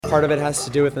Part of it has to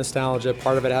do with nostalgia,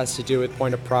 part of it has to do with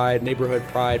point of pride, neighborhood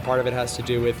pride, part of it has to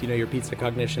do with, your pizza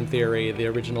cognition theory, the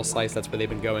original slice, that's where they've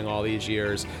been going all these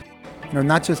years.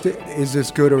 Not just is this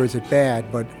good or is it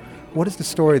bad, but what is the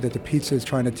story that the pizza is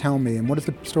trying to tell me, and what is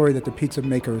the story that the pizza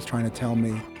maker is trying to tell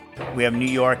me? We have New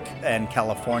York and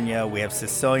California, we have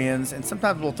Sicilians, and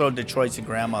sometimes we'll throw Detroit's and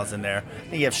grandmas in there.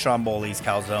 And you have Stromboli's,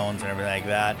 calzones, and everything like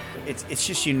that. It's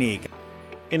just unique.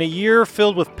 In a year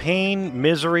filled with pain,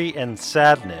 misery, and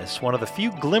sadness, one of the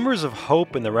few glimmers of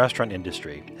hope in the restaurant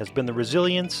industry has been the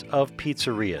resilience of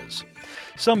pizzerias.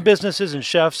 Some businesses and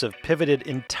chefs have pivoted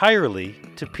entirely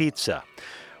to pizza.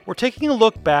 We're taking a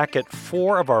look back at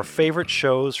 4 of our favorite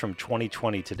shows from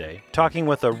 2020 today, talking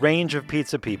with a range of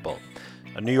pizza people.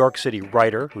 A New York City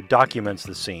writer who documents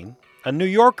the scene, a New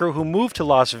Yorker who moved to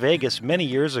Las Vegas many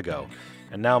years ago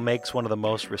and now makes one of the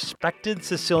most respected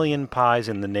Sicilian pies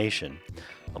in the nation,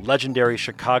 a legendary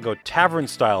Chicago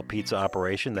tavern-style pizza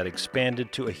operation that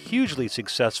expanded to a hugely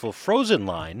successful frozen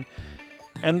line,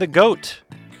 and the GOAT,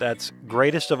 that's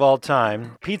greatest of all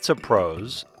time, Pizza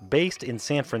Pros, based in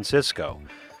San Francisco.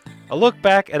 A look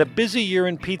back at a busy year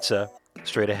in pizza,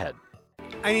 straight ahead.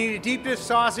 I need a deep dish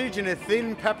sausage and a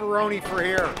thin pepperoni for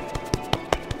here.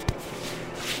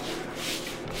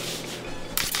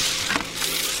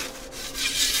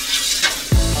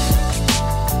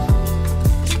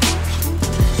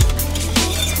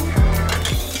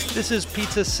 This is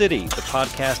Pizza City, the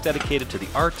podcast dedicated to the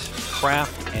art,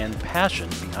 craft, and passion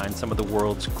behind some of the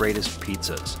world's greatest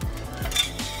pizzas.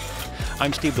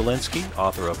 I'm Steve Dolinsky,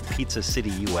 author of Pizza City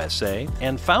USA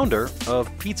and founder of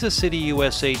Pizza City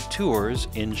USA Tours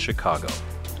in Chicago.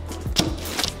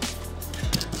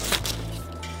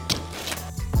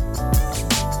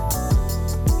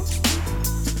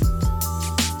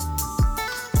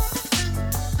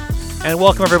 And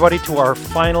welcome everybody to our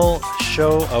final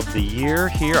show of the year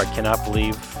here. I cannot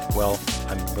believe, well,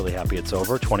 I'm really happy it's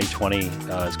over. 2020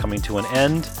 is coming to an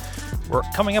end. We're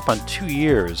coming up on 2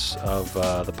 years of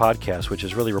the podcast, which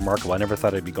is really remarkable. I never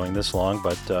thought I'd be going this long,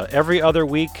 but every other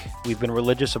week we've been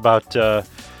religious about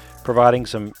providing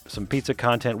some pizza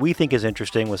content we think is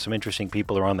interesting with some interesting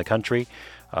people around the country.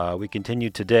 We continue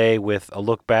today with a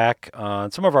look back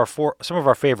on some of our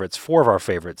favorites, 4 of our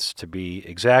favorites to be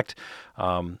exact.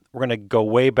 We're going to go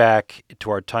way back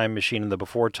to our time machine in the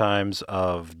before times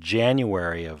of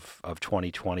January of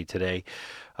 2020 today,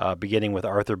 beginning with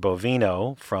Arthur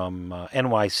Bovino from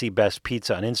NYC Best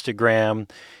Pizza on Instagram.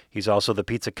 He's also the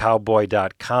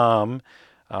pizzacowboy.com.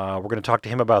 We're going to talk to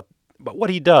him about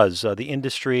what he does, the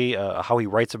industry, how he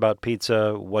writes about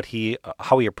pizza,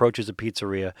 how he approaches a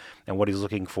pizzeria, and what he's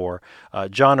looking for.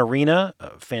 John Arena,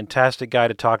 a fantastic guy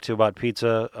to talk to about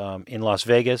pizza in Las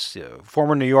Vegas,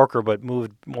 former New Yorker, but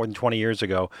moved more than 20 years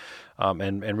ago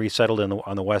and resettled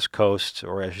on the West Coast,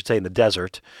 or I should say in the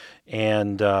desert,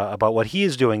 and about what he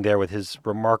is doing there with his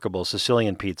remarkable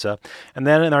Sicilian pizza. And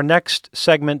then in our next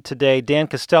segment today, Dan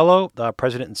Costello,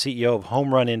 President and CEO of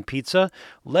Home Run Inn Pizza,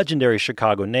 legendary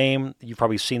Chicago name. You've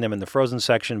probably seen them in the frozen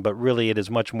section, but really it is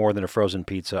much more than a frozen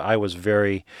pizza. I was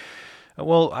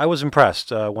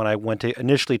impressed when I went to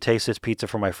initially taste this pizza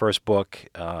for my first book,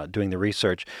 doing the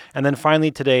research. And then finally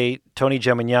today, Tony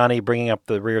Gemignani bringing up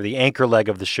the rear, the anchor leg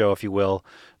of the show, if you will,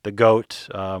 the GOAT,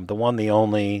 the one, the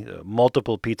only,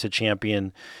 multiple pizza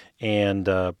champion and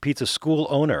pizza school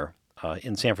owner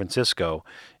in San Francisco,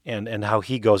 and how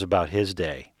he goes about his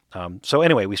day. So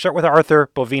anyway, we start with Arthur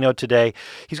Bovino today.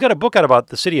 He's got a book out about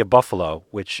the city of Buffalo,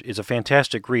 which is a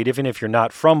fantastic read, even if you're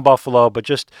not from Buffalo, but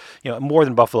just, more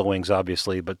than buffalo wings,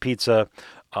 obviously, but pizza,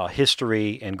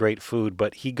 history, and great food.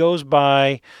 But he goes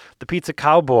by the Pizza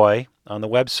Cowboy on the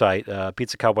website,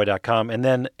 pizzacowboy.com, and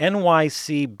then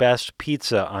NYC Best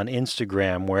Pizza on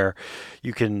Instagram, where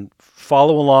you can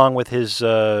follow along with his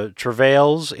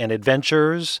travails and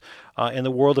adventures in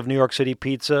the world of New York City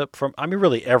pizza from,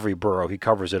 really every borough. He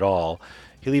covers it all.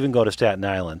 He'll even go to Staten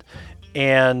Island.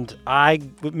 And I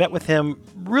met with him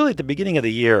really at the beginning of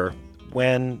the year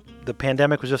when the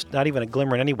pandemic was just not even a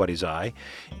glimmer in anybody's eye.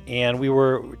 And we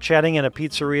were chatting in a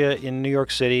pizzeria in New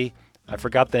York City. I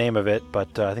forgot the name of it,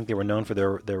 but I think they were known for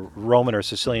their Roman or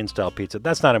Sicilian-style pizza.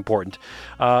 That's not important.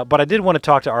 But I did want to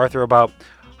talk to Arthur about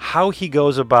how he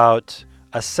goes about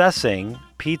assessing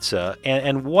pizza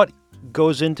and what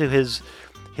goes into his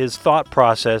thought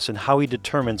process and how he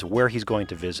determines where he's going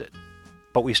to visit.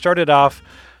 But we started off,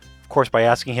 of course, by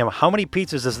asking him, how many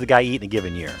pizzas does the guy eat in a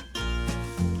given year?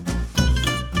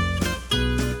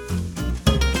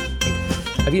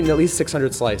 I've eaten at least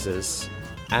 600 slices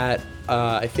at,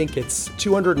 I think it's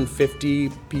 250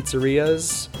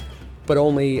 pizzerias but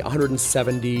only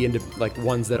 170 into like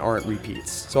ones that aren't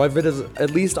repeats. So I've visited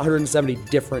at least 170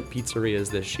 different pizzerias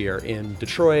this year in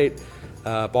Detroit,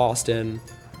 Boston,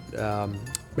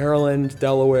 Maryland,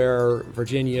 Delaware,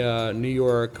 Virginia, New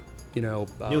York,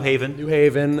 New Haven. New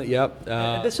Haven, yep.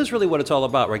 And this is really what it's all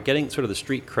about, right? Getting sort of the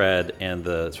street cred and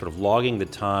the sort of logging the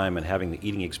time and having the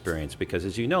eating experience. Because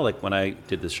as you know, like when I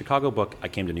did the Chicago book, I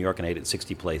came to New York and I ate at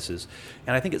 60 places.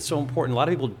 And I think it's so important. A lot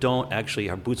of people don't actually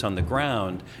have boots on the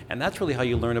ground. And that's really how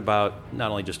you learn about not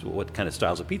only just what kind of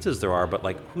styles of pizzas there are, but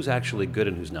like who's actually good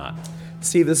and who's not.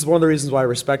 Steve, this is one of the reasons why I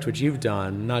respect what you've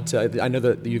done. I know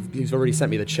that you've already sent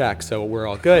me the check, so we're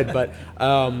all good. But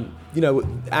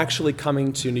actually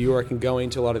coming to New York and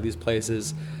going to a lot of these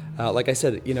places, like I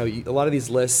said, a lot of these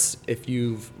lists, if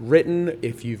you've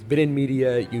been in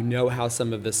media, you know how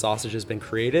some of the sausage has been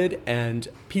created, and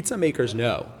pizza makers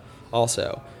know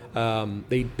also.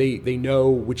 They know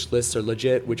which lists are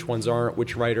legit, which ones aren't,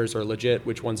 which writers are legit,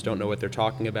 which ones don't know what they're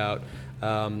talking about.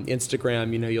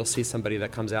 Instagram, you'll see somebody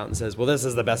that comes out and says, well, this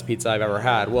is the best pizza I've ever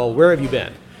had. Well, where have you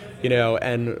been?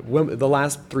 And the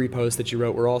last 3 posts that you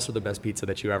wrote were also the best pizza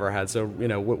that you ever had. So,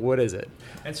 what is it?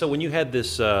 And so when you had this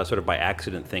sort of by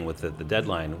accident thing with the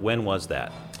deadline, when was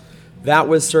that? That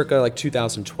was circa like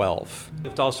 2012.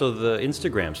 It's also the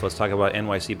Instagram. So let's talk about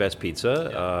NYC Best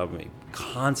Pizza.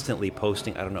 Constantly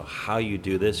posting. I don't know how you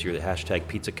do this. You're the hashtag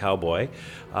Pizza Cowboy,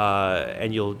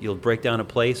 and you'll break down a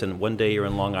place. And one day you're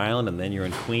in Long Island, and then you're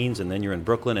in Queens, and then you're in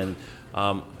Brooklyn. And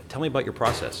tell me about your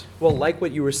process. Well, like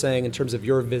what you were saying in terms of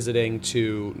your visiting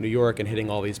to New York and hitting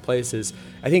all these places,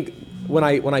 I think when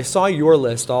I saw your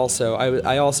list also,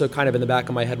 I also kind of in the back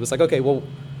of my head was like, okay, well,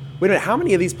 wait a minute, how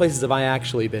many of these places have I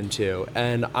actually been to?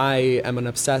 And I am an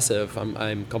obsessive,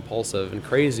 I'm compulsive and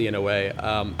crazy in a way.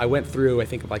 I went through, I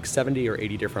think, like 70 or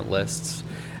 80 different lists,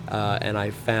 and I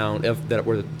found that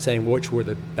were saying which were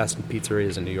the best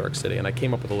pizzerias in New York City. And I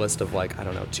came up with a list of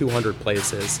 200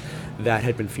 places that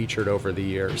had been featured over the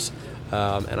years.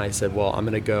 And I said, well, I'm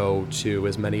going to go to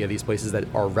as many of these places that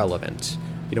are relevant.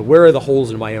 Where are the holes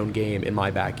in my own game in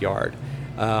my backyard?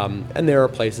 And there are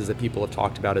places that people have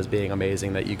talked about as being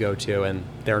amazing that you go to, and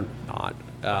they're not.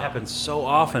 It happens so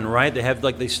often, right? They have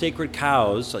these sacred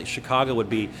cows. Like Chicago would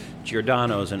be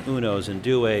Giordano's and Uno's and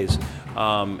Due's,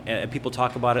 and people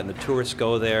talk about it, and the tourists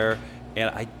go there. And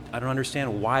I don't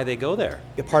understand why they go there.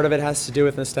 Part of it has to do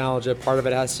with nostalgia. Part of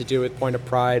it has to do with point of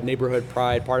pride, neighborhood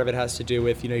pride. Part of it has to do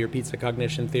with, your pizza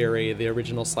cognition theory, the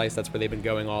original slice. That's where they've been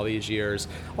going all these years.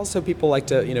 Also, people like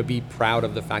to, be proud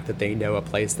of the fact that they know a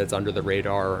place that's under the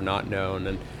radar or not known.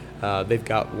 And they've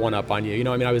got one up on you.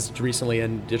 I was recently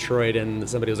in Detroit, and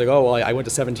somebody was like, oh, well, I went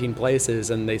to 17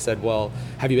 places. And they said, well,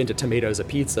 have you been to Tomatoes a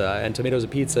Pizza? And Tomatoes a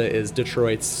Pizza is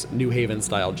Detroit's New Haven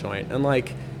style joint. And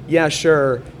yeah,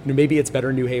 sure, maybe it's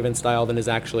better New Haven style than is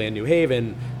actually in New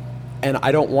Haven, and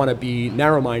I don't want to be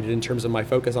narrow-minded in terms of my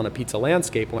focus on a pizza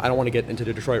landscape. I don't want to get into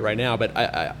Detroit right now, but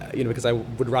I because I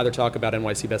would rather talk about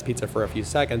NYC Best Pizza for a few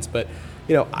seconds. But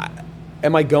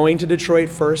am I going to Detroit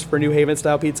first for New Haven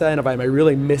style pizza, and am I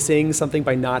really missing something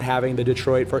by not having the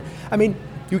Detroit for?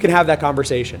 You can have that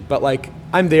conversation, but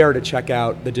I'm there to check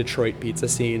out the Detroit pizza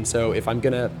scene. So if I'm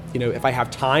gonna, if I have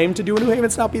time to do a New Haven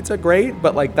style pizza, great,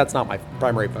 but that's not my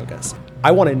primary focus.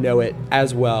 I want to know it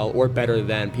as well or better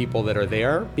than people that are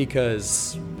there,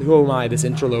 because who am I, this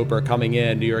interloper coming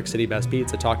in, New York City Best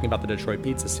Pizza, talking about the Detroit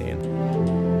pizza scene?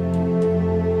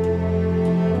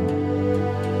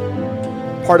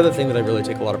 Part of the thing that I really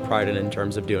take a lot of pride in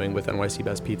terms of doing with NYC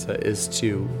Best Pizza is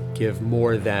to give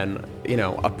more than,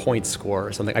 a point score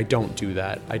or something. I don't do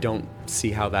that. I don't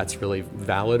see how that's really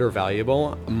valid or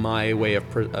valuable. My way of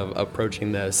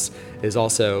approaching this is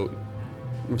also,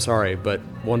 I'm sorry, but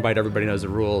one bite, everybody knows the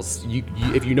rules.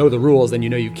 If you know the rules, then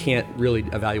you can't really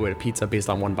evaluate a pizza based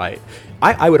on one bite.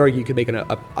 I would argue you could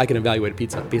I can evaluate a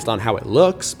pizza based on how it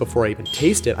looks before I even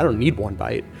taste it. I don't need one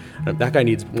bite. That guy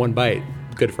needs one bite.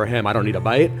 Good for him. I don't need a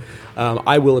bite.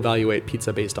 I will evaluate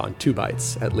pizza based on 2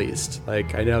 bites at least.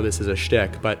 I know this is a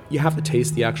shtick, but you have to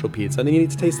taste the actual pizza, and then you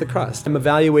need to taste the crust. I'm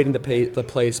evaluating the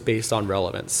place based on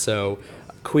relevance. So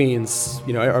Queens,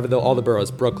 all the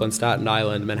boroughs, Brooklyn, Staten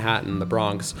Island, Manhattan, the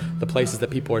Bronx, the places that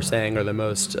people are saying are the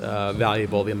most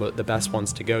valuable, the best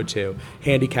ones to go to,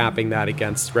 handicapping that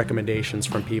against recommendations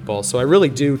from people. So I really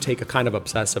do take a kind of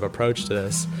obsessive approach to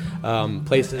this.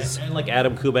 Places. And like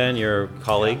Adam Kuban, your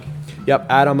colleague? Yep,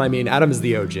 Adam, Adam is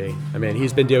the OG.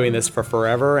 He's been doing this for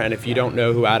forever, and if you don't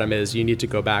know who Adam is, you need to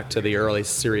go back to the early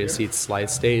Serious Eats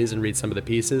Slice days and read some of the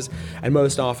pieces. And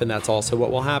most often, that's also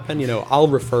what will happen. I'll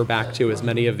refer back to as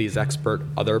many of these expert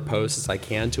other posts as I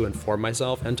can to inform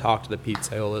myself and talk to the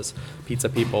pizzaiolas, pizza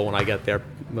people when I get there.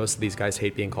 Most of these guys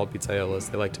hate being called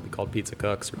pizzaiolas. They like to be called pizza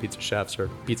cooks or pizza chefs or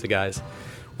pizza guys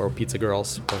or pizza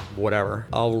girls or whatever.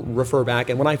 I'll refer back,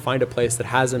 and when I find a place that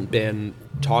hasn't been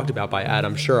talked about by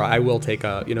Adam, sure, I will take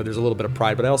there's a little bit of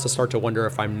pride, but I also start to wonder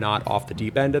if I'm not off the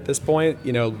deep end at this point,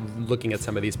 looking at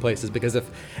some of these places, because if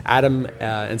Adam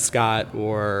and Scott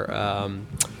or,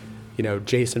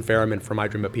 Jason Ferriman from I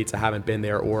Dream of Pizza haven't been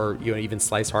there, or, even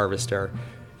Slice Harvester,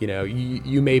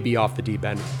 you may be off the deep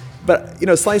end. But,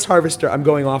 Slice Harvester, I'm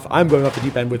going off the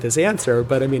deep end with this answer,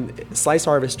 but Slice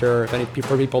Harvester, if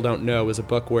people don't know, was a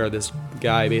book where this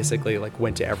guy basically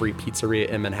went to every pizzeria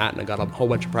in Manhattan and got a whole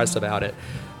bunch of press about it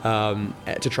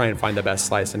to try and find the best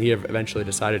slice, and he eventually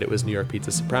decided it was New York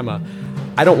Pizza Suprema.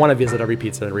 I don't want to visit every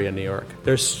pizzeria in New York.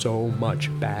 There's so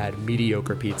much bad,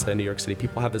 mediocre pizza in New York City.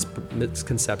 People have this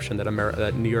misconception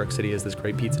that New York City is this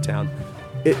great pizza town.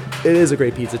 It is a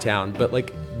great pizza town, but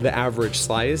the average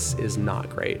slice is not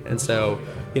great. And so,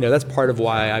 that's part of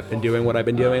why I've been doing what I've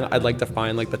been doing. I'd like to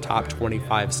find the top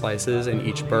 25 slices in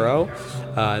each borough,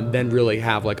 and then really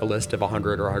have a list of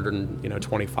 100 or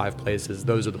 125 places.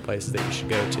 Those are the places that you should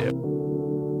go to.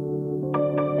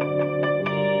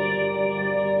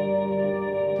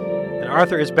 And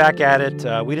Arthur is back at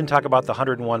it. We didn't talk about the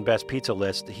 101 best pizza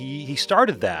list. He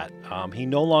started that. He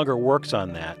no longer works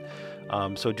on that.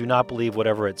 So do not believe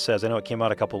whatever it says. I know it came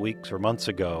out a couple weeks or months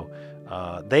ago.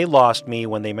 They lost me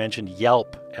when they mentioned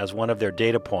Yelp as one of their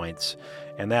data points,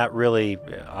 and that really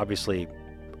obviously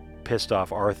pissed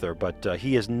off Arthur, but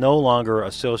he is no longer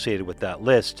associated with that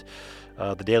list,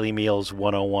 the Daily Meals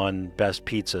 101 best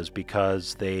pizzas,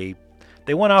 because they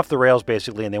went off the rails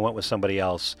basically, and they went with somebody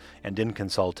else and didn't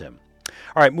consult him.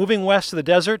 All right, moving west to the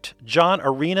desert, John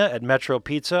Arena at Metro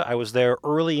Pizza. I was there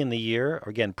early in the year,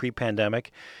 again,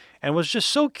 pre-pandemic, and was just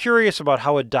so curious about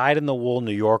how a dyed-in-the-wool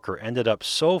New Yorker ended up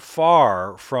so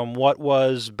far from what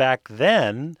was back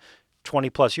then,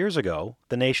 20-plus years ago,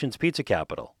 the nation's pizza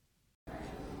capital.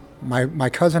 My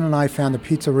cousin and I found a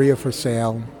pizzeria for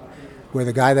sale where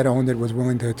the guy that owned it was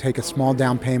willing to take a small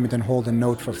down payment and hold a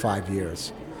note for 5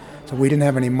 years. So we didn't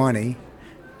have any money.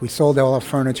 We sold all our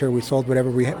furniture. We sold whatever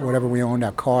we owned,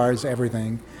 our cars,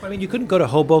 everything. You couldn't go to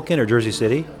Hoboken or Jersey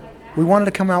City? We wanted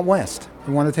to come out west.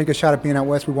 We wanted to take a shot at being out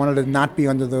west. We wanted to not be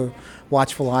under the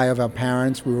watchful eye of our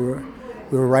parents. We were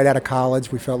right out of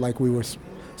college. We felt like we were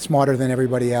smarter than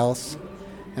everybody else,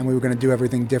 and we were going to do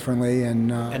everything differently. And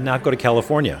not go to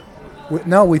California.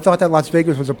 We thought that Las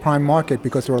Vegas was a prime market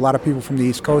because there were a lot of people from the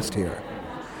East Coast here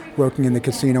working in the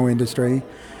casino industry.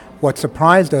 What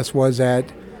surprised us was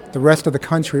that the rest of the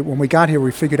country, when we got here,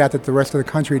 we figured out that the rest of the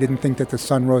country didn't think that the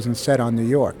sun rose and set on New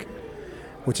York,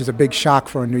 which is a big shock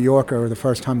for a New Yorker the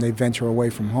first time they venture away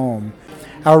from home.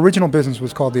 Our original business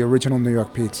was called the Original New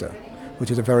York Pizza, which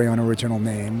is a very unoriginal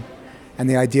name. And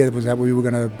the idea was that we were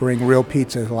going to bring real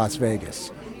pizza to Las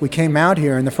Vegas. We came out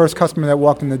here, and the first customer that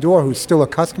walked in the door, who's still a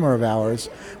customer of ours,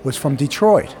 was from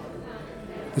Detroit.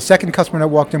 The second customer that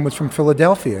walked in was from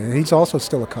Philadelphia, and he's also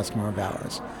still a customer of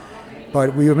ours.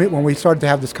 But when we started to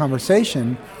have this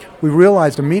conversation, we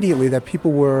realized immediately that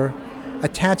people were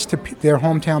attached to their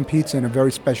hometown pizza in a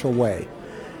very special way.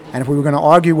 And if we were going to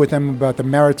argue with them about the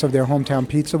merits of their hometown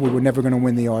pizza, we were never going to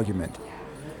win the argument.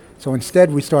 So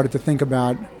instead, we started to think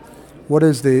about what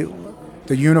is the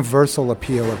universal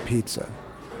appeal of pizza?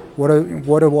 What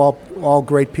do all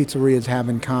great pizzerias have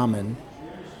in common?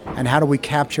 And how do we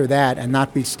capture that and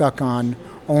not be stuck on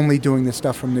only doing this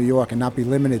stuff from New York and not be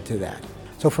limited to that?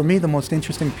 So for me, the most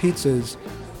interesting pizzas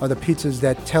are the pizzas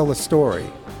that tell a story.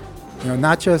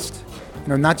 Not just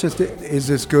is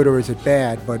this good or is it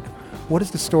bad, but what is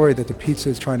the story that the pizza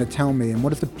is trying to tell me, and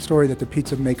what is the story that the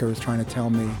pizza maker is trying to tell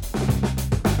me?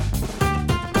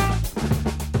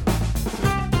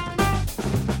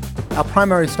 Our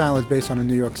primary style is based on a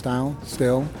New York style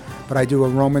still, but I do a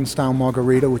Roman style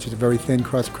margarita, which is a very thin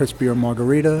crust, crispier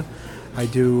margarita. I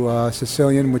do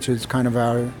Sicilian, which is kind of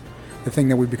the thing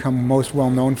that we've become most well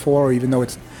known for, even though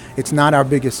it's not our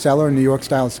biggest seller. New York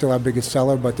style is still our biggest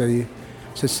seller, but the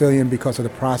Sicilian, because of the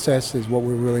process, is what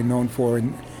we're really known for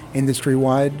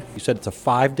industry-wide. You said it's a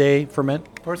 5-day ferment?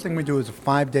 First thing we do is a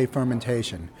 5-day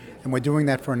fermentation, and we're doing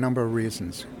that for a number of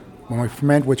reasons. When we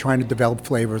ferment, we're trying to develop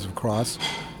flavors, of course,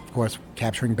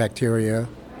 capturing bacteria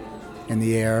in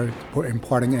the air,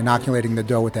 inoculating the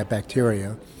dough with that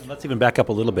bacteria. And let's even back up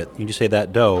a little bit. You just say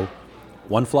that dough,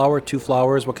 1 flour, 2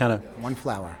 flours, what kind of? 1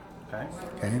 flour. Okay.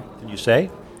 Okay. Can you say?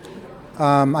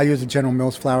 I use a General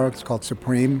Mills flour. It's called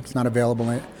Supreme. It's not available.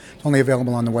 It's only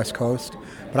available on the West Coast.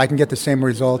 But I can get the same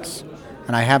results,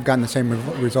 and I have gotten the same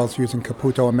results using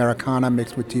Caputo Americana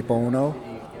mixed with Tipo Uno.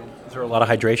 Is there a lot of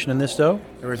hydration in this dough?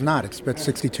 There is not. It's about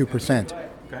 62%.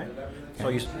 Okay.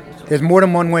 There's more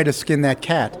than one way to skin that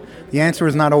cat. The answer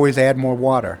is not always add more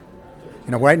water.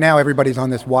 Right now everybody's on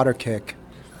this water kick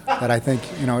that I think,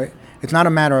 it's not a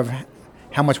matter of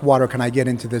how much water can I get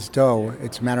into this dough.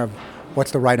 It's a matter of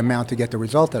what's the right amount to get the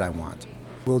result that I want.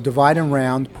 We'll divide and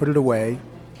round, put it away,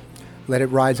 let it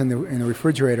rise in the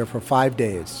refrigerator for 5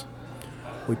 days.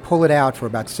 We pull it out for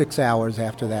about 6 hours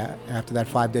after that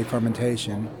 5-day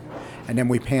fermentation, and then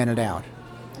we pan it out.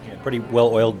 Yeah, pretty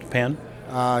well-oiled pan?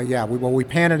 We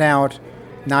pan it out,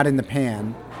 not in the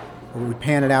pan. We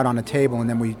pan it out on a table, and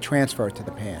then we transfer it to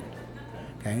the pan.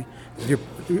 Okay?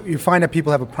 You find that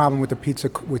people have a problem with the pizza,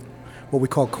 with what we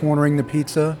call cornering the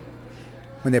pizza,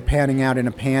 when they're panning out in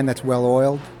a pan that's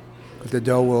well-oiled, because the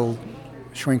dough will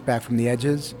shrink back from the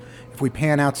edges. If we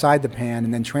pan outside the pan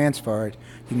and then transfer it,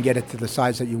 you can get it to the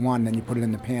size that you want, and then you put it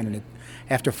in the pan. And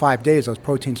after 5 days, those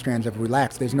protein strands have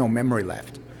relaxed. There's no memory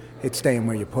left. It's staying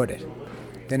where you put it.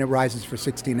 Then it rises for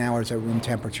 16 hours at room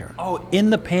temperature. Oh, in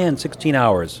the pan, 16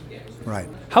 hours. Right.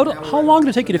 How long did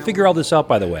it take you to figure all this out,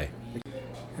 by the way?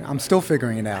 I'm still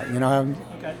figuring it out.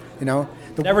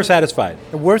 Never satisfied.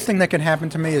 The worst thing that can happen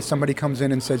to me is somebody comes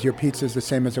in and says your pizza is the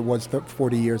same as it was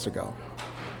 40 years ago.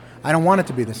 I don't want it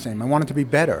to be the same. I want it to be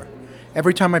better.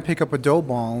 Every time I pick up a dough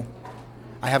ball,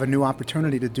 I have a new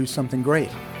opportunity to do something great.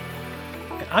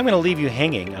 I'm going to leave you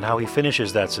hanging on how he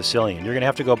finishes that Sicilian. You're going to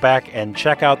have to go back and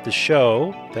check out the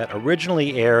show that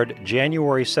originally aired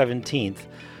January 17th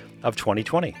of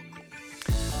 2020.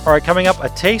 All right, coming up, a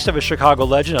taste of a Chicago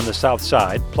legend on the South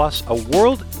Side, plus a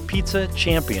world pizza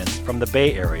champion from the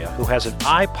Bay Area who has an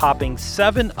eye-popping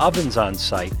 7 ovens on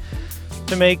site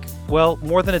to make,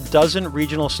 more than a dozen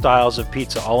regional styles of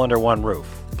pizza all under one roof.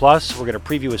 Plus, we're going to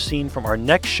preview a scene from our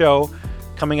next show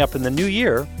coming up in the new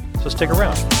year, so stick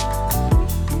around.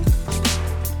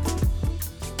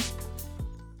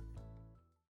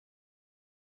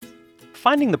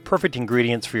 Finding the perfect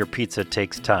ingredients for your pizza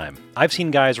takes time. I've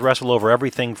seen guys wrestle over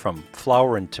everything from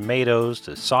flour and tomatoes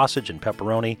to sausage and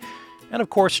pepperoni, and of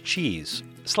course cheese.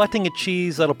 Selecting a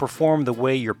cheese that'll perform the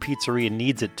way your pizzeria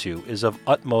needs it to is of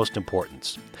utmost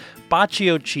importance.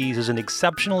 Baccio cheese is an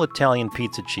exceptional Italian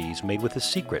pizza cheese made with a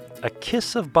secret, a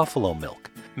kiss of buffalo milk.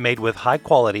 Made with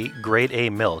high-quality, grade A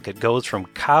milk, it goes from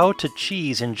cow to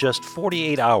cheese in just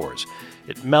 48 hours.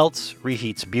 It melts,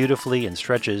 reheats beautifully, and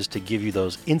stretches to give you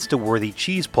those Insta-worthy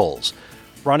cheese pulls.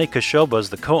 Ronnie Kashoba is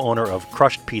the co-owner of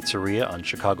Crushed Pizzeria on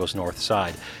Chicago's North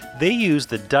Side. They use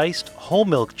the diced whole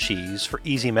milk cheese for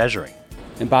easy measuring.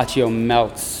 And Baccio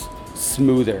melts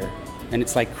smoother, and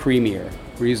it's like creamier.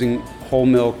 We're using whole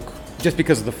milk just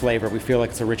because of the flavor. We feel like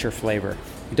it's a richer flavor.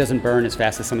 It doesn't burn as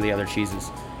fast as some of the other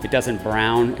cheeses. It doesn't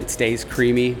brown, it stays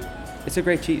creamy. It's a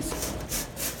great cheese.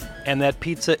 And that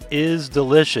pizza is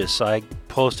delicious. I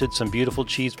posted some beautiful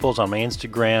cheese pulls on my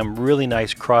Instagram. Really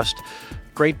nice crust.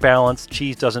 Great balance.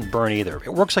 Cheese doesn't burn either.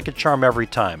 It works like a charm every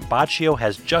time. Baccio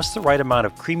has just the right amount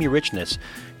of creamy richness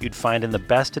you'd find in the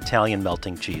best Italian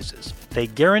melting cheeses. They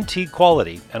guarantee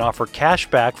quality and offer cash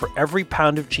back for every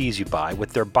pound of cheese you buy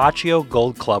with their Baccio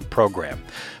Gold Club program.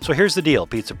 So here's the deal,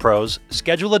 Pizza Pros.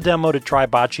 Schedule a demo to try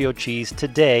Baccio cheese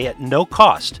today at no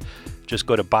cost. Just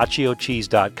go to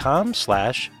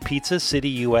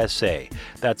bacciocheese.com/PizzaCityUSA.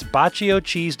 That's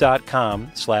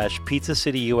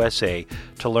bacciocheese.com/PizzaCityUSA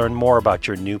to learn more about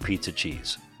your new pizza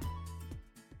cheese.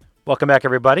 Welcome back,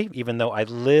 everybody. Even though I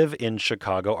live in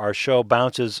Chicago, our show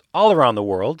bounces all around the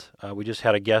world. We just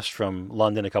had a guest from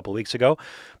London a couple weeks ago.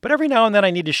 But every now and then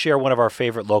I need to share one of our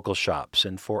favorite local shops.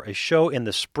 And for a show in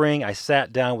the spring, I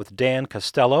sat down with Dan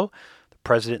Costello, the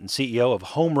president and CEO of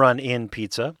Home Run Inn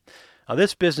Pizza. Now,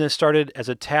 this business started as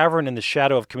a tavern in the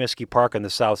shadow of Comiskey Park on the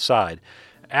South Side.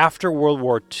 After World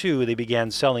War II, they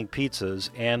began selling pizzas,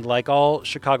 and like all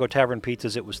Chicago tavern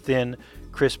pizzas, it was thin,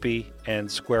 crispy,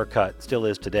 and square cut. Still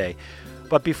is today.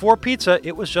 But before pizza,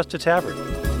 it was just a tavern.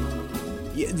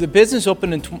 Yeah, the business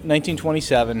opened in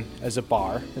 1927 as a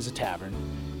bar, as a tavern.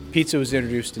 Pizza was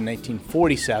introduced in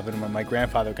 1947 when my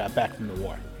grandfather got back from the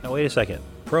war. Now, wait a second.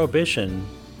 Prohibition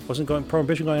going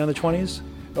on in the 20s?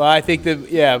 Well, I think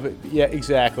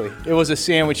exactly. It was a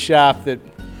sandwich shop that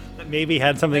maybe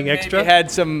had something extra? Maybe had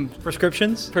some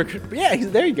prescriptions? Yeah,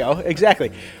 there you go.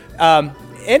 Exactly. And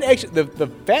actually, the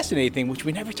fascinating thing, which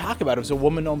we never talk about, it was a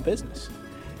woman-owned business.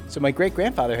 So my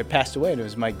great-grandfather had passed away, and it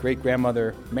was my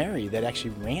great-grandmother, Mary, that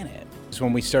actually ran it. So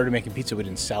when we started making pizza, we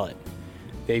didn't sell it.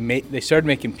 They started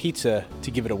making pizza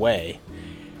to give it away.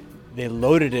 They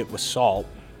loaded it with salt.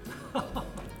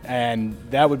 And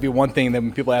that would be one thing that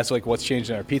when people ask, like, what's changed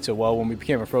in our pizza? Well, when we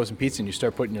became a frozen pizza and you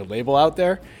start putting your label out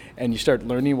there and you start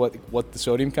learning what the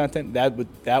sodium content,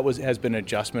 has been an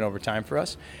adjustment over time for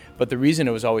us. But the reason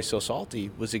it was always so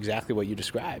salty was exactly what you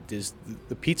described, is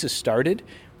the pizza started.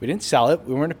 We didn't sell it.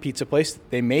 We weren't a pizza place.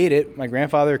 They made it. My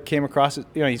grandfather came across it.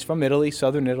 He's from Italy,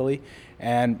 southern Italy,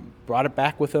 and brought it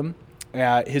back with him.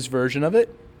 His version of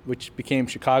it, which became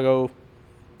Chicago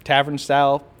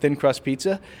tavern-style thin crust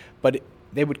pizza, but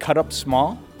they would cut up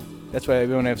small. That's why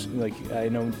everyone has, I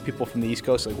know people from the East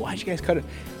Coast, why'd you guys cut it?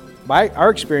 Our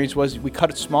experience was we cut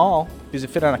it small because it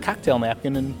fit on a cocktail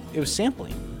napkin, and it was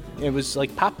sampling. It was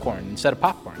like popcorn instead of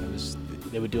popcorn.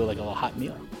 They would do it like a little hot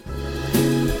meal.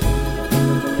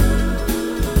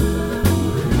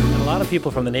 A lot of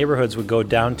people from the neighborhoods would go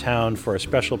downtown for a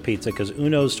special pizza because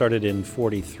Uno's started in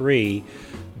 43,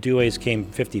 Due's came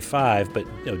 55, but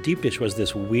deep dish was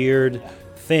this weird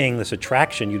thing, this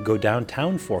attraction you'd go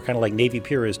downtown for, kind of like Navy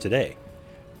Pier is today.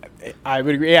 I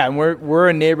would agree. Yeah, and we're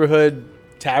a neighborhood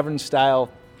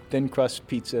tavern-style thin crust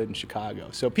pizza in Chicago.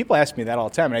 So people ask me that all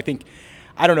the time, and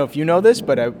I don't know if you know this,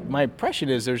 but my impression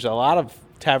is there's a lot of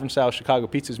tavern-style Chicago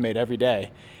pizzas made every day.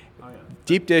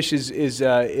 Deep dish is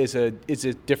a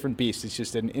different beast. It's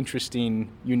just an interesting,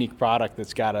 unique product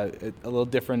that's got a little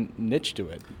different niche to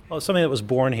it. Well, it's something that was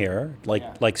born here,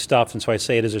 like stuff, and so I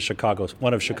say it is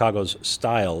one of Chicago's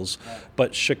styles.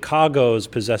 But Chicago's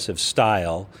possessive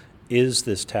style is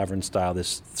this tavern style,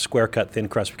 this square cut thin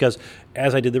crust. Because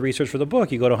as I did the research for the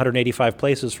book, you go to 185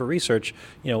 places for research.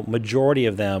 Majority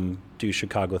of them do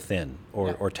Chicago thin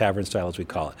or tavern style, as we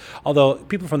call it. Although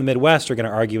people from the Midwest are going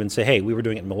to argue and say, hey, we were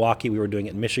doing it in Milwaukee, we were doing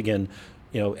it in Michigan,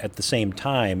 at the same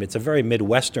time. It's a very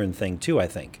Midwestern thing too, I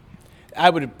think. I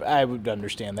would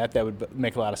understand that. That would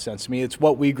make a lot of sense to me. It's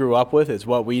what we grew up with. It's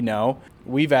what we know.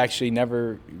 We've actually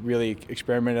never really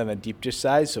experimented on the deep dish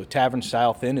side, so tavern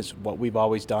style thin is what we've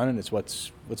always done, and it's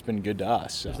what's been good to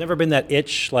us. So. There's never been that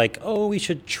itch we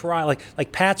should try.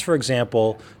 Like Pat's, for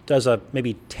example, does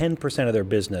maybe 10% of their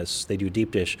business, they do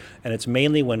deep dish, and it's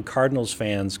mainly when Cardinals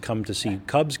fans come to see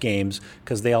Cubs games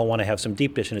because they all want to have some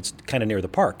deep dish, and it's kind of near the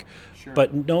park. Sure.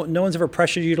 But no one's ever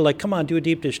pressured you to come on, do a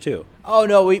deep dish too. Oh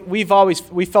no, we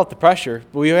felt the pressure,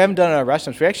 but we haven't done it in our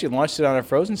restaurants. We actually launched it on our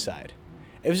frozen side.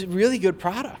 It was a really good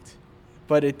product,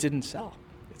 but it didn't sell.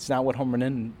 It's not what Home Run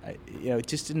In, it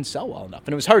just didn't sell well enough,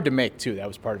 and it was hard to make too. That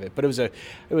was part of it. But it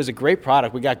was a great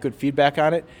product. We got good feedback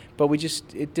on it, but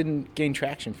it didn't gain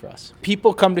traction for us.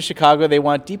 People come to Chicago, they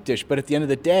want deep dish, but at the end of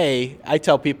the day, I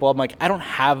tell people, I'm like, I don't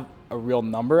have a real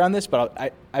number on this,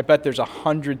 but I bet there's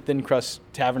 100 thin crust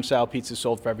tavern style pizzas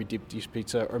sold for every deep dish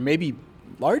pizza, or maybe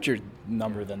larger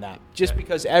number than that. Just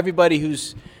because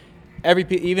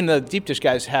even the deep dish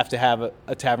guys have to have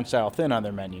a tavern style thin on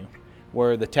their menu,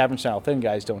 where the tavern style thin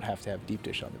guys don't have to have deep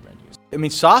dish on their menus. I mean,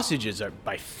 sausages are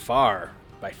by far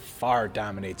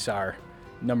dominates our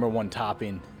number one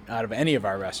topping out of any of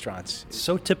our restaurants. It's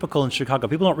so typical in Chicago.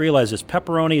 People don't realize this.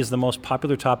 Pepperoni is the most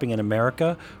popular topping in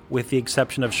America, with the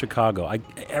exception of Chicago.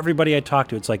 Everybody I talk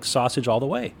to, it's like sausage all the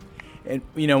way. And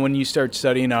when you start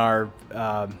studying our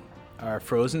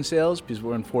frozen sales, because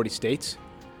we're in 40 states,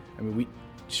 I mean,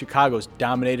 Chicago's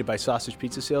dominated by sausage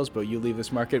pizza sales, but you leave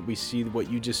this market, we see what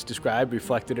you just described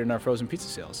reflected in our frozen pizza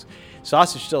sales.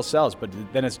 Sausage still sells, but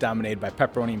then it's dominated by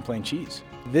pepperoni and plain cheese.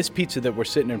 This pizza that we're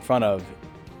sitting in front of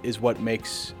is what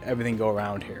makes everything go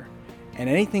around here. And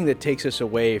anything that takes us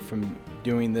away from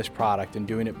doing this product and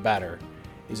doing it better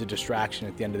is a distraction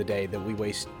at the end of the day that we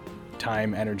waste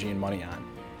time, energy, and money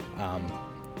on.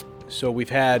 So we've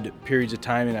had periods of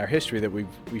time in our history that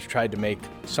we've tried to make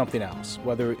something else,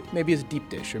 whether maybe it's a deep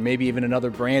dish or maybe even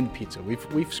another brand pizza.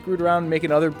 We've screwed around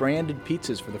making other branded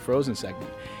pizzas for the frozen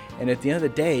segment. And at the end of the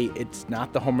day, it's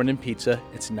not the Home Run In pizza.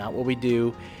 It's not what we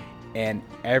do. And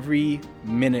every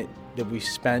minute that we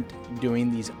spent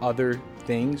doing these other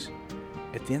things,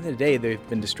 at the end of the day, they've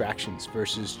been distractions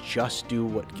versus just do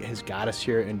what has got us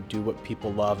here and do what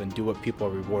people love and do what people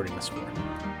are rewarding us for.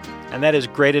 And that is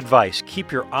great advice.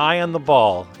 Keep your eye on the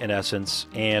ball, in essence,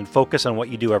 and focus on what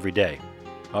you do every day.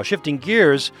 Now, shifting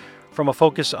gears from a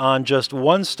focus on just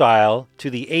one style to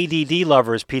the ADD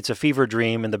lovers' pizza fever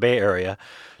dream in the Bay Area,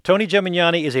 Tony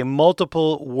Gemignani is a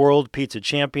multiple world pizza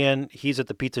champion. He's at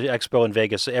the Pizza Expo in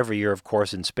Vegas every year, of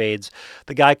course, in spades.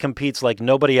 The guy competes like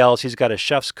nobody else. He's got a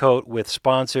chef's coat with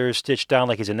sponsors stitched down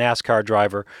like he's a NASCAR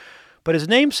driver. But his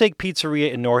namesake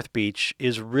pizzeria in North Beach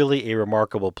is really a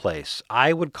remarkable place.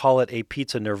 I would call it a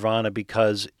pizza nirvana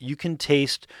because you can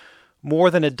taste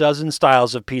more than a dozen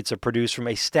styles of pizza produced from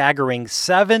a staggering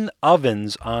 7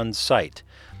 ovens on site.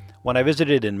 When I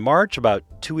visited in March, about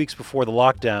 2 weeks before the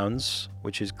lockdowns,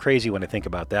 which is crazy when I think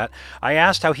about that, I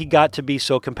asked how he got to be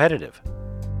so competitive.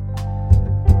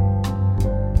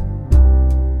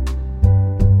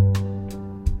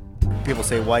 People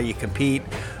say, why you compete?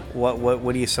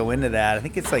 What are you so into that? I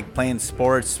think it's like playing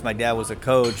sports. My dad was a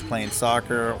coach, playing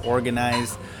soccer,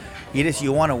 organized.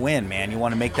 You want to win, man. You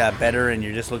want to make that better, and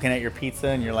you're just looking at your pizza,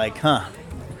 and you're like,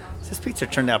 this pizza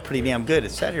turned out pretty damn good.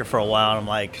 It sat here for a while, and I'm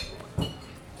like,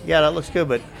 yeah, that looks good,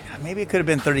 but maybe it could have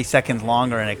been 30 seconds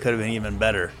longer, and it could have been even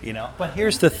better, But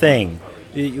here's the thing,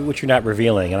 which you're not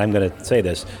revealing, and I'm going to say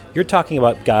this. You're talking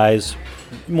about guys,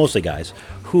 mostly guys,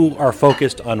 who are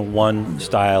focused on one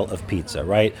style of pizza,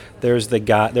 right? There's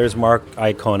Mark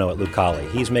Iacono at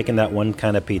Lucali. He's making that one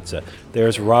kind of pizza.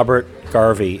 There's Robert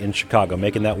Garvey in Chicago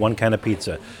making that one kind of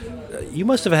pizza. You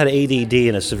must have had ADD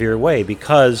in a severe way,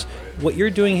 because what you're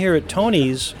doing here at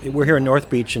Tony's, we're here in North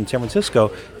Beach in San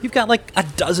Francisco, you've got like a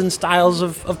dozen styles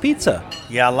of pizza.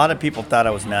 Yeah, a lot of people thought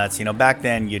I was nuts. Back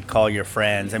then you'd call your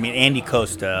friends. Andy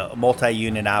Costa, a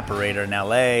multi-unit operator in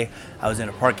LA. I was in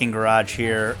a parking garage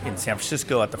here in San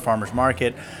Francisco at the farmer's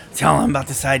market, telling him about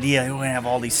this idea. We're going to have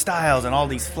all these styles and all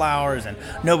these flours, and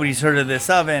nobody's heard of this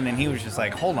oven. And he was just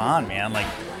like, hold on, man. Like,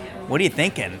 what are you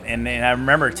thinking? And I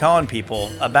remember telling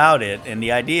people about it and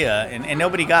the idea, and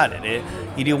nobody got it.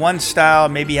 You do one style,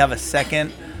 maybe you have a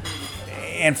second.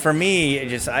 And for me,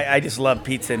 I just love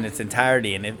pizza in its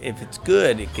entirety. And if it's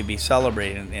good, it can be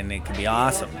celebrated and it can be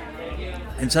awesome.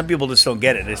 And some people just don't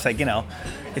get it. It's like,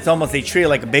 it's almost they treat it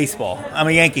like a baseball. I'm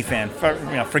a Yankee fan.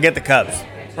 Forget the Cubs,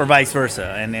 or vice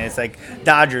versa. And it's like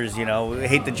Dodgers,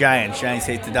 hate the Giants. Giants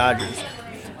hate the Dodgers.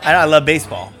 I love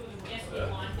baseball.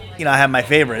 I have my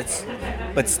favorites,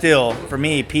 but still, for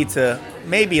me, pizza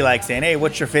may be like saying, hey,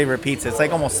 what's your favorite pizza? It's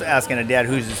like almost asking a dad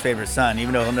who's his favorite son,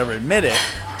 even though he'll never admit it.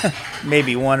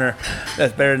 Maybe one or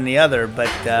that's better than the other. But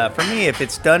for me, if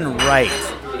it's done right,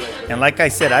 and like I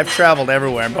said, I've traveled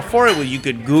everywhere. And before you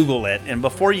could Google it, and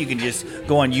before you could just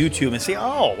go on YouTube and say,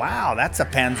 oh, wow, that's a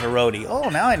panzerotti. Oh,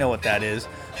 now I know what that is.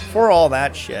 Before all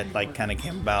that shit kind of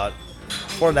came about,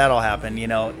 before that all happened,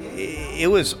 it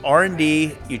was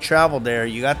R&D. You traveled there.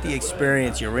 You got the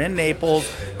experience. You were in Naples.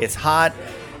 It's hot.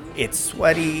 It's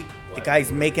sweaty. The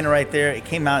guy's making it right there. It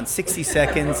came out in 60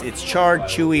 seconds. It's charred,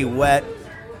 chewy, wet.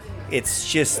 It's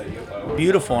just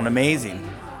beautiful and amazing.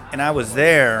 And I was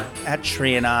there at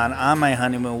Trianon on my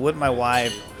honeymoon with my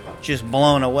wife, just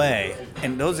blown away.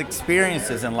 And those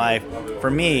experiences in life,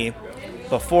 for me,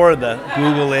 before the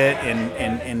Google it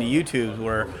and the YouTubes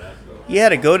were, you had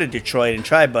to go to Detroit and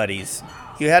try Buddy's.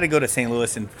 You had to go to St.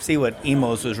 Louis and see what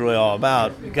Emos was really all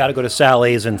about. You got to go to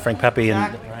Sally's and Frank Pepe.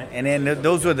 And then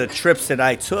those were the trips that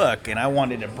I took, and I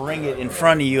wanted to bring it in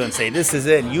front of you and say, this is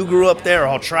it. You grew up there.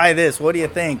 I'll try this. What do you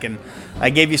think? And I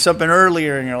gave you something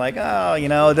earlier, and you're like,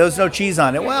 oh, there's no cheese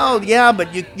on it. Well, yeah,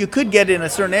 but you could get it in a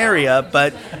certain area,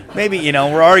 but maybe,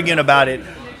 we're arguing about it.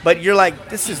 But you're like,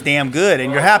 this is damn good,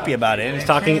 and you're happy about it. And it's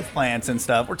talking plants and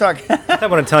stuff. We're talking. That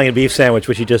one Italian beef sandwich,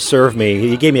 which he just served me,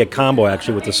 he gave me a combo,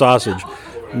 actually, with the sausage.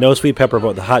 No sweet pepper, but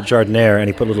with the hot jardiniere, and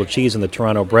he put a little cheese in the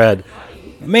Toronto bread.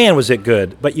 Man, was it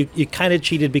good. But you kind of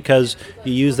cheated because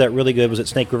you used that really good, was it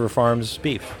Snake River Farms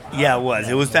beef? Yeah, it was.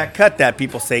 It was that cut that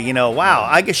people say, wow,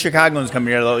 I guess Chicagoans come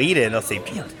here, they'll eat it, and they'll say, I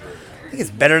think it's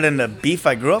better than the beef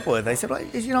I grew up with. I said, well,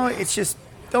 it's just,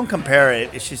 don't compare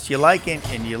it. It's just you like it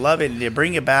and you love it and they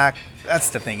bring it back.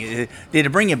 That's the thing. They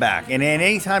bring it back. And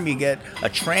anytime you get a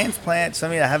transplant,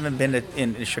 something I haven't been to,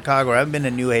 in Chicago, or I haven't been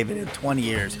to New Haven in 20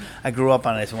 years. I grew up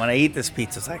on it. So when I eat this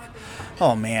pizza, it's like,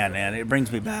 oh man, it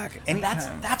brings me back. And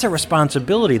that's a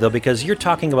responsibility though, because you're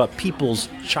talking about people's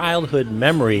childhood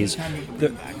memories.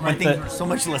 When things were so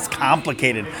much less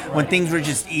complicated. When things were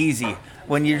just easy.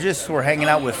 When you just were hanging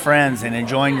out with friends and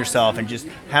enjoying yourself and just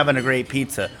having a great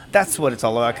pizza. That's what it's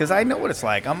all about. Because I know what it's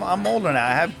like. I'm older now.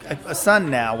 I have a son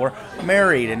now. We're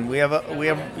married and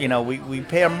we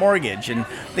pay our mortgage and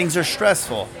things are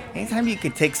stressful. Anytime you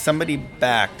can take somebody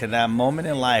back to that moment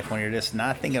in life when you're just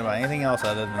not thinking about anything else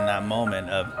other than that moment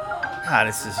of,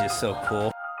 this is just so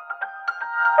cool.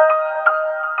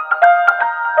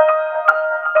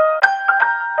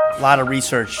 A lot of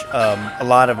research, a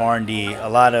lot of R&D, a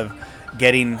lot of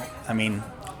getting,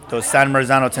 those San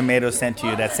Marzano tomatoes sent to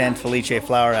you, that San Felice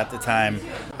flour at the time.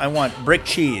 I want brick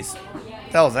cheese. What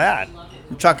the hell's that?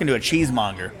 I'm talking to a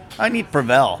cheesemonger. I need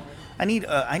Provel. I need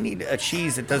a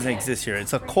cheese that doesn't exist here.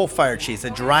 It's a coal-fired cheese, a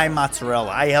dry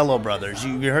mozzarella. Aiello Brothers.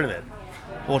 You heard of it?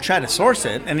 We'll try to source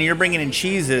it, and then you're bringing in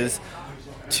cheeses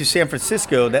to San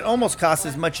Francisco that almost cost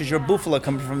as much as your buffalo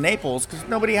coming from Naples because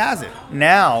nobody has it.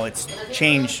 Now it's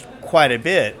changed quite a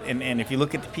bit, and if you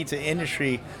look at the pizza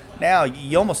industry now,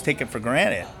 you almost take it for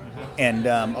granted. and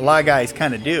a lot of guys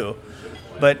kind of do.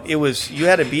 But you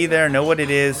had to be there, know what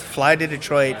it is, fly to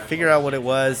Detroit, figure out what it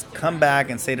was, come back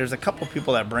and say, there's a couple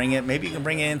people that bring it. Maybe you can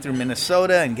bring it in through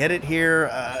Minnesota and get it here.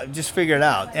 Just figure it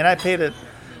out. And I paid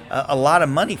a lot of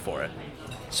money for it.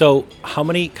 So how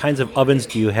many kinds of ovens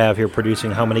do you have here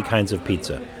producing how many kinds of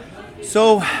pizza?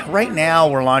 So right now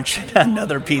we're launching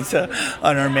another pizza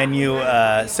on our menu.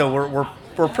 So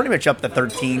we're pretty much up to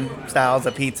 13 styles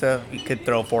of pizza. You could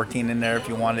throw 14 in there if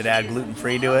you wanted to add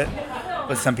gluten-free to it.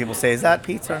 But some people say, is that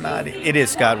pizza or not? It is,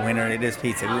 Scott Wiener. It is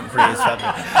pizza. Gluten-free is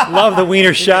something. Love the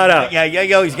wiener shout out. Yeah,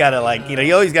 you always got to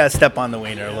you always got to step on the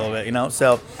wiener a little bit,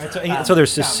 So So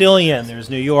there's Sicilian, there's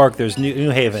New York, there's New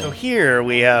Haven. So here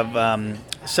we have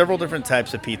several different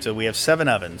types of pizza. We have 7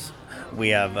 ovens. We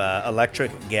have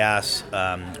electric, gas,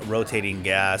 rotating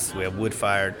gas. We have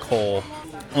wood-fired, coal.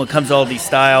 Well, it comes all these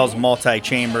styles,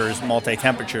 multi-chambers,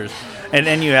 multi-temperatures. And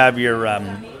then you have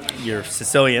your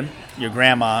Sicilian, your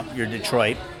grandma, your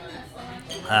Detroit.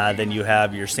 Then you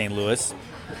have your St. Louis,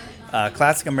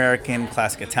 classic American,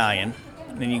 classic Italian.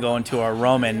 Then you go into our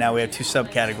Roman. Now we have 2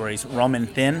 subcategories, Roman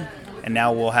thin, and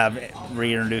now we'll have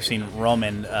reintroducing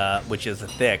Roman, which is a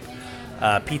thick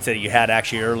pizza that you had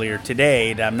actually earlier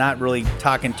today that I'm not really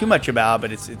talking too much about,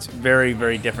 but it's very,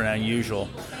 very different and unusual.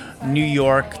 New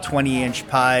York 20-inch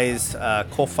pies,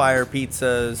 coal-fire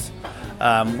pizzas.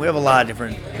 We have a lot of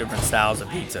different styles of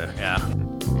pizza, yeah.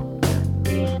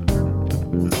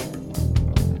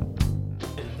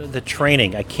 The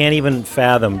training, I can't even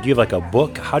fathom. Do you have like a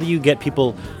book? How do you get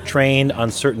people trained on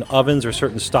certain ovens or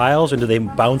certain styles? And do they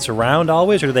bounce around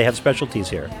always, or do they have specialties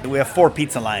here? We have 4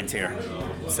 pizza lines here.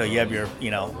 So you have your,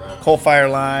 coal fire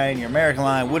line, your American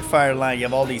line, wood fire line. You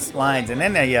have all these lines, and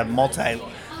then you have multi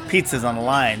pizzas on the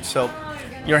line. So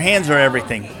your hands are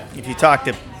everything. If you talk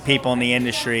to people in the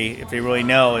industry, if they really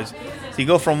know, so you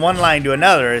go from one line to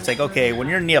another. It's like, okay, when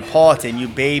you're Neapolitan, you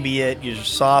baby it, you're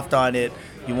soft on it.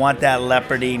 You want that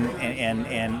leoparding,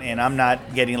 and I'm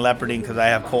not getting leoparding because I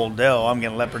have cold dough. I'm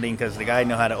getting leoparding because the guy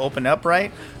know how to open up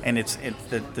right, and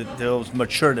the dough's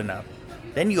matured enough.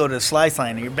 Then you go to the slice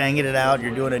line, and you're banging it out.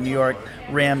 You're doing a New York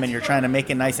rim, and you're trying to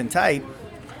make it nice and tight.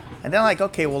 And then like,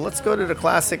 okay, well, let's go to the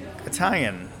classic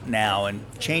Italian now and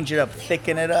change it up,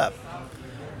 thicken it up.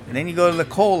 And then you go to the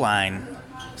coal line.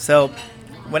 So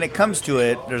when it comes to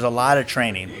it, there's a lot of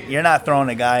training. You're not throwing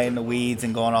a guy in the weeds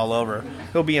and going all over.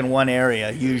 He'll be in one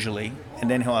area usually, and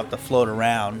then he'll have to float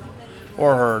around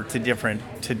or her to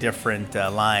different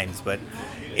lines. But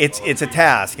it's a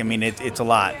task. I mean, it's a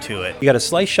lot to it. You got a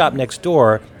slice shop next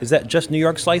door. Is that just New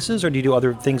York slices, or do you do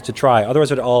other things to try?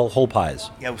 Otherwise, are all whole pies?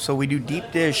 Yeah, so we do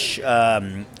deep dish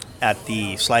at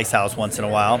the Slice House once in a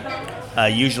while.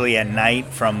 Usually at night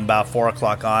from about 4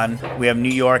 o'clock on. We have New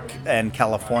York and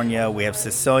California. We have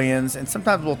Sicilians, and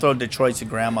sometimes we'll throw Detroit's and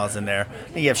grandmas in there.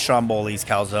 And you have Strombolis,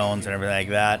 calzones, and everything like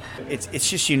that. It's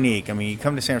just unique. I mean, you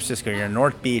come to San Francisco, you're in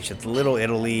North Beach. It's Little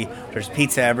Italy. There's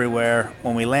pizza everywhere.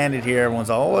 When we landed here, everyone's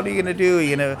like, "Oh, what are you gonna do?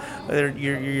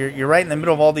 You're right in the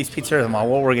middle of all these pizzerias." I'm like,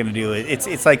 "What we're gonna do?"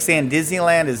 It's like saying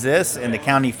Disneyland is this, and the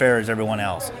county fair is everyone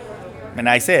else. And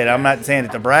I say it. I'm not saying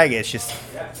it to brag.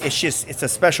 It's a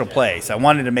special place. I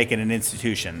wanted to make it an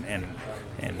institution, and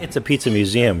it's a pizza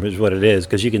museum is what it is,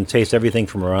 because you can taste everything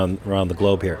from around the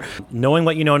globe here. Knowing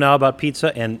what you know now about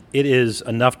pizza, and it is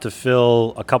enough to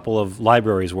fill a couple of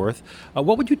libraries worth,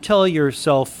 what would you tell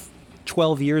yourself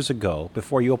 12 years ago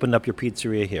before you opened up your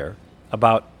pizzeria here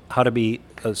about how to be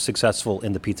successful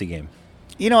in the pizza game?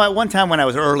 At one time when I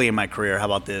was early in my career, how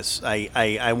about this?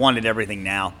 I wanted everything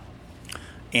now,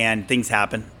 and things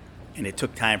happen. And it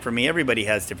took time for me. Everybody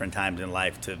has different times in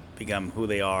life to become who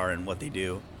they are and what they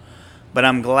do. But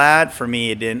I'm glad for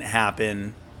me it didn't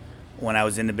happen when I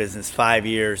was in the business 5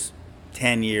 years,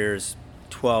 10 years,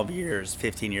 12 years,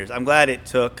 15 years. I'm glad it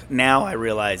took, now I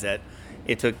realize that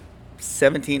it took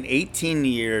 17, 18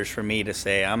 years for me to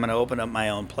say, I'm going to open up my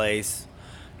own place.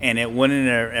 And it wouldn't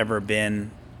have ever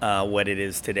been what it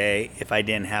is today if I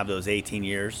didn't have those 18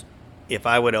 years. If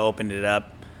I would have opened it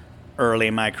up early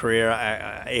in my career,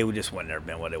 it just wouldn't have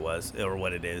been what it was or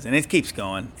what it is. And it keeps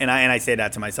going. And I say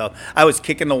that to myself. I was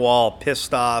kicking the wall,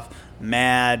 pissed off,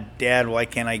 mad. Dad, why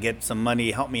can't I get some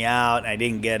money? Help me out. And I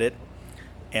didn't get it.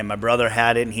 And my brother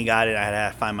had it, and he got it. I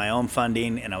had to find my own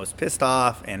funding, and I was pissed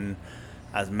off, and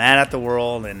I was mad at the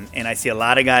world. And I see a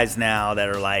lot of guys now that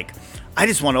are like, I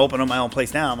just want to open up my own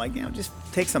place now. I'm like, just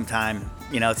take some time.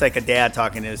 It's like a dad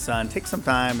talking to his son. Take some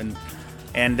time, and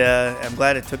I'm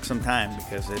glad it took some time,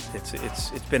 because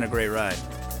it's been a great ride.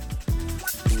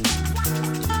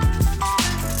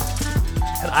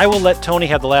 And I will let Tony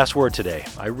have the last word today.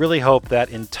 I really hope that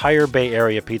entire Bay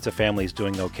Area pizza family is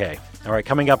doing okay. All right,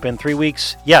 coming up in 3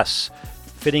 weeks, yes,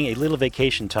 fitting a little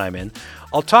vacation time in.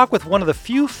 I'll talk with one of the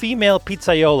few female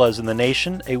pizzaiolas in the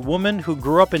nation, a woman who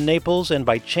grew up in Naples and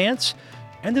by chance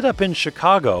ended up in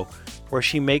Chicago, where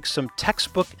she makes some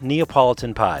textbook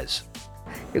Neapolitan pies.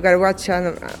 You gotta watch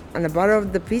on the bottom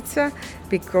of the pizza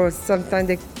because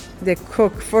sometimes they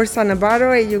cook first on the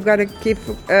bottom and you gotta keep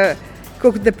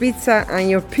cook the pizza on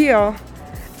your peel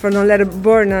for not let it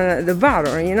burn on the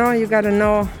bottom. You know, you gotta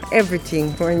know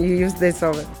everything when you use this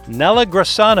oven. Nella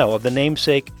Grassano of the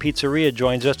namesake pizzeria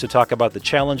joins us to talk about the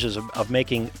challenges of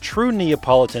making true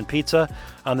Neapolitan pizza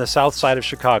on the south side of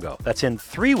Chicago. That's in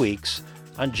 3 weeks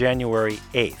on January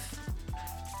 8th.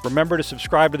 Remember to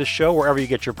subscribe to the show wherever you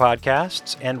get your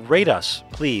podcasts and rate us,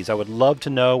 please. I would love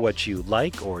to know what you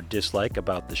like or dislike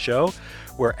about the show.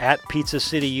 We're at Pizza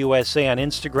City USA on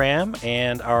Instagram,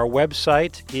 and our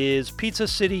website is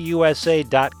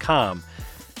pizzacityusa.com.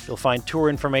 You'll find tour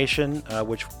information,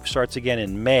 which starts again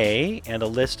in May, and a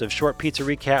list of short pizza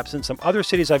recaps in some other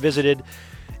cities I visited,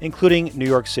 including New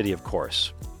York City, of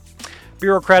course.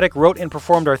 Bureaucratic wrote and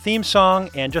performed our theme song,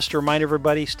 and just to remind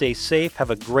everybody, stay safe, have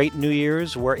a great New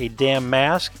Year's, wear a damn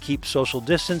mask, keep social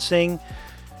distancing.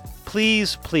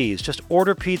 Please, just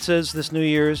order pizzas this New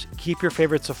Year's, keep your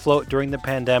favorites afloat during the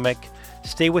pandemic,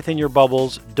 stay within your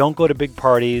bubbles, don't go to big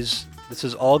parties. This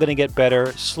is all going to get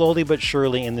better, slowly but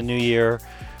surely in the new year.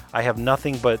 I have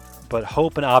nothing but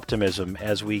hope and optimism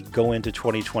as we go into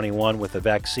 2021 with the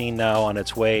vaccine now on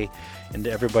its way into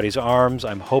everybody's arms.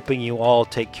 I'm hoping you all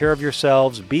take care of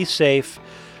yourselves, be safe.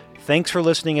 Thanks for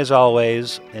listening as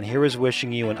always, and here is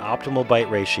wishing you an optimal bite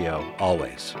ratio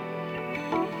always.